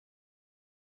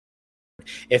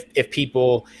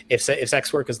if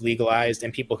sex work is legalized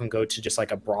and people can go to just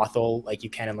like a brothel like you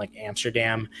can in like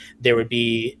Amsterdam, there would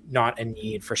be not a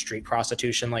need for street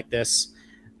prostitution like this.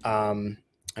 I don't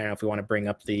know if we want to bring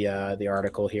up the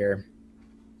article here.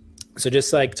 So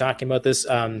just like talking about this,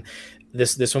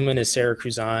 this woman is Sara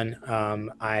Kruzan.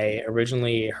 I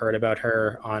originally heard about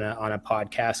her on a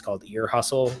podcast called Ear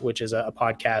Hustle, which is a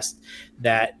podcast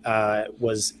that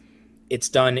it's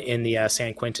done in the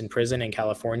San Quentin prison in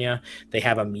California. They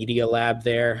have a media lab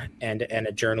there, and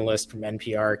a journalist from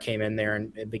NPR came in there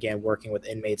and began working with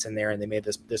inmates in there, and they made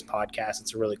this podcast.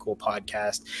 It's a really cool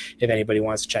podcast. If anybody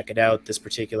wants to check it out, this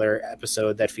particular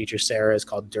episode that features Sara is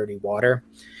called Dirty Water.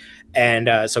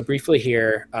 And so briefly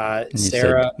here,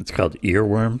 Sara... It's called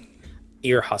Earworm?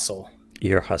 Ear Hustle.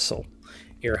 Ear Hustle.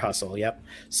 Ear Hustle, yep.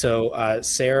 So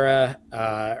Sara,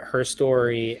 her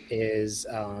story is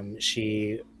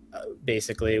she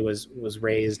basically was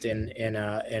raised in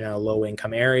a low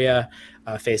income area,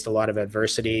 faced a lot of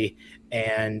adversity,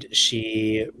 and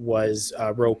she was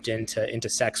roped into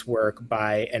sex work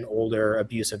by an older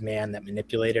abusive man that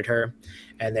manipulated her,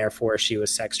 and therefore she was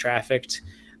sex trafficked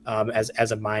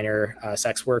as a minor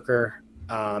sex worker.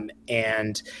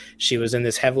 And she was in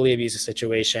this heavily abusive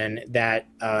situation that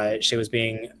she was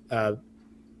being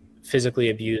physically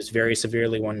abused very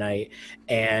severely one night,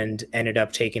 and ended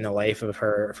up taking the life of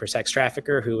her sex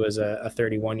trafficker, who was a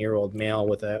 31-year-old male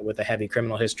with a heavy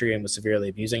criminal history and was severely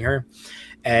abusing her.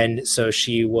 And so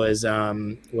she was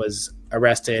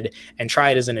arrested and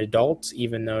tried as an adult,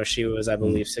 even though she was, I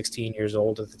believe, 16 years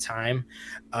old at the time.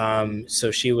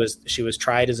 So she was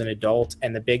tried as an adult.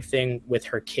 And the big thing with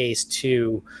her case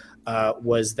too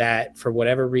was that for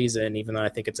whatever reason, even though I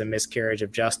think it's a miscarriage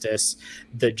of justice,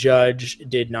 the judge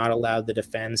did not allow the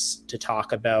defense to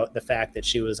talk about the fact that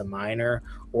she was a minor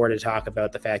or to talk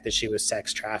about the fact that she was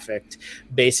sex trafficked.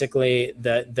 Basically,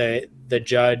 the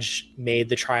judge made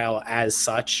the trial as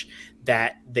such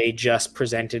that they just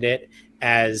presented it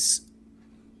as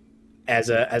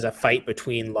a fight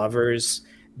between lovers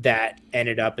that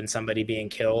ended up in somebody being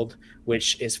killed,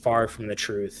 which is far from the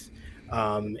truth.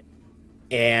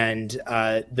 And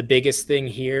the biggest thing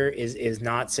here is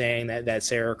not saying that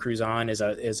Sara Kruzan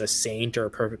is a saint or a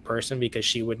perfect person, because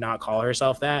she would not call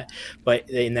herself that, but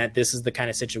in that this is the kind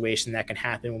of situation that can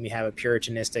happen when we have a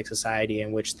puritanistic society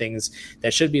in which things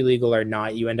that should be legal are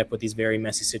not. You end up with these very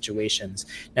messy situations.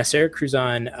 Now, Sara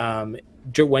Kruzan,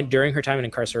 during her time in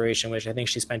incarceration, which I think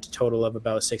she spent a total of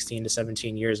about 16 to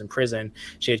 17 years in prison,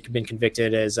 she had been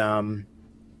convicted as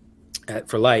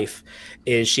for life,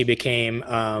 is she became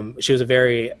she was a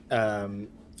very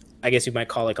I guess you might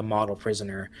call like a model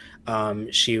prisoner.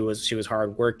 She was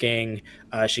hardworking.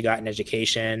 She got an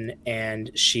education,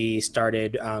 and she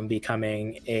started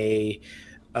becoming a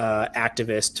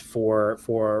activist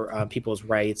for people's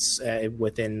rights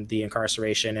within the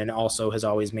incarceration, and also has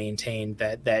always maintained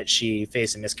that she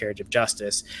faced a miscarriage of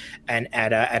justice. And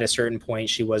at a certain point,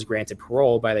 she was granted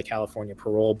parole by the California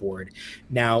Parole Board.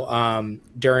 Now,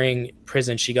 during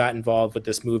prison, she got involved with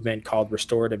this movement called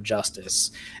Restorative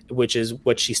Justice, which is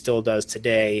what she still does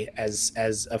today as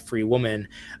a free woman.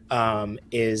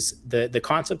 Is the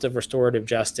concept of restorative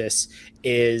justice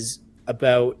is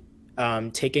about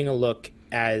taking a look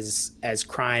as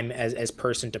crime as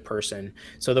person to person.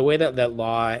 So the way that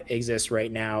law exists right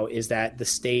now is that the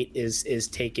state is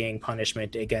taking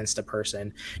punishment against a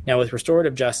person. Now, with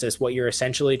restorative justice, what you're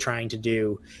essentially trying to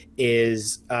do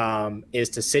is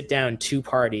to sit down two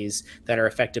parties that are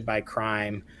affected by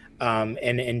crime.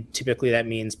 And typically that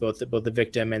means both the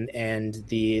victim and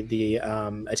the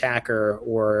attacker,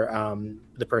 or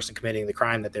the person committing the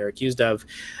crime that they're accused of,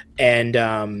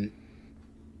 and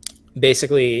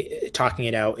basically talking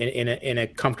it out in a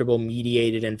comfortable,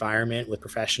 mediated environment with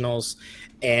professionals,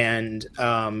 and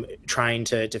trying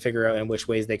to figure out in which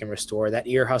ways they can restore. That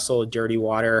Ear Hustle, Dirty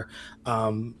Water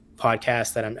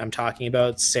podcast that I'm talking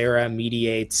about, Sara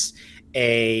mediates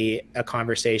a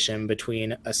conversation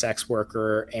between a sex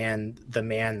worker and the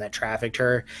man that trafficked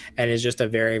her, and is just a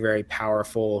very, very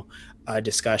powerful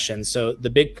discussion. So the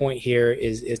big point here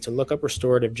is to look up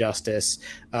restorative justice.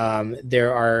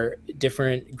 There are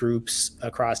different groups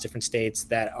across different states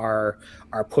that are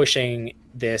pushing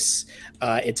this.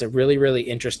 It's a really, really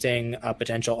interesting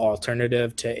potential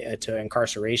alternative to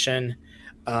incarceration,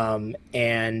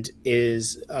 and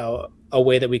is a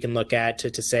way that we can look at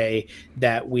to say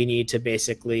that we need to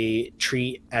basically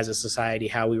treat as a society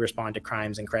how we respond to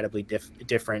crimes incredibly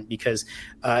different. Because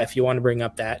if you want to bring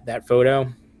up that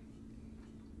photo,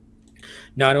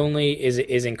 not only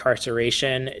is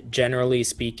incarceration, generally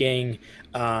speaking,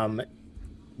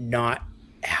 not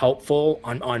helpful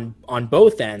on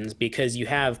both ends, because you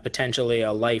have potentially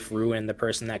a life ruin the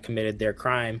person that committed their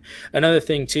crime. Another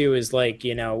thing too is, like,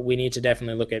 we need to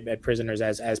definitely look at prisoners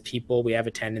as people. We have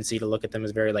a tendency to look at them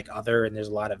as very like other, and there's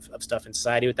a lot of stuff in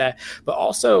society with that. But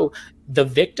also the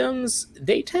victims,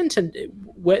 they tend to,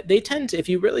 if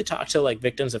you really talk to like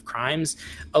victims of crimes,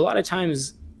 a lot of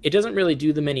times it doesn't really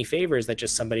do them any favors that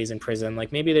just somebody's in prison.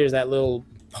 Like, maybe there's that little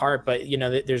part, but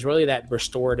there's really that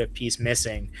restorative piece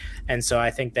missing. And so I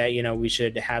think that we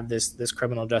should have this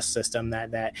criminal justice system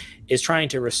that is trying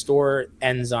to restore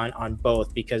ends on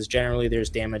both, because generally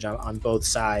there's damage on both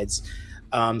sides.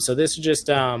 So this is just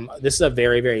this is a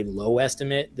very, very low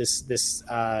estimate. This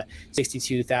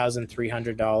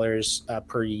 $62,300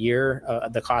 per year,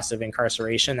 the cost of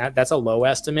incarceration. That's a low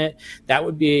estimate. That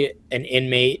would be an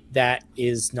inmate that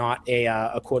is not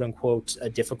a quote unquote a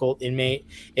difficult inmate.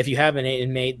 If you have an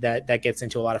inmate that gets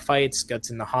into a lot of fights,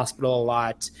 gets in the hospital a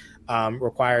lot,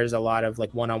 requires a lot of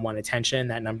like one-on-one attention,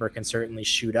 that number can certainly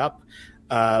shoot up.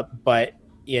 But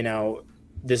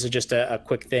this is just a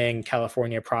quick thing.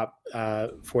 California Prop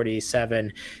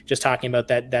 47, just talking about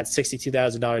that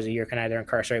 $62,000 a year can either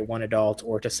incarcerate one adult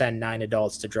or to send 9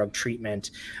 adults to drug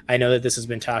treatment. I know that this has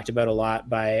been talked about a lot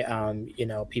by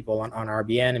people on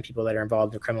RBN and people that are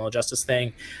involved in the criminal justice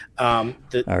thing.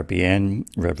 RBN,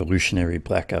 Revolutionary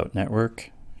Blackout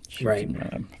Network. Right. You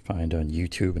can find on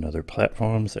YouTube and other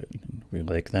platforms. We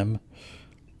like them.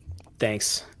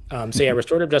 Thanks. So yeah,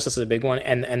 restorative justice is a big one.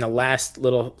 And the last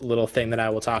little thing that I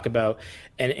will talk about,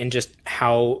 and just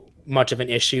how much of an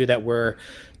issue that we're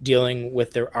dealing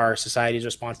with our society's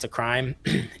response to crime,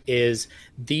 is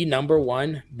the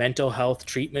 #1 mental health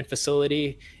treatment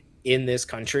facility in this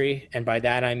country. And by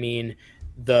that, I mean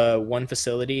the one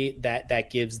facility that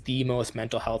gives the most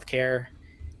mental health care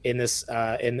in this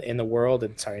in the world,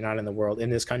 and sorry, not in the world, in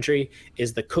this country,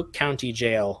 is the Cook County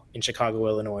Jail in Chicago,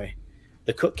 Illinois.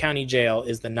 The Cook County Jail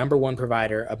is the #1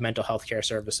 provider of mental health care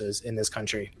services in this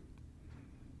country.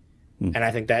 And I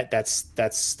think that's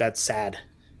sad.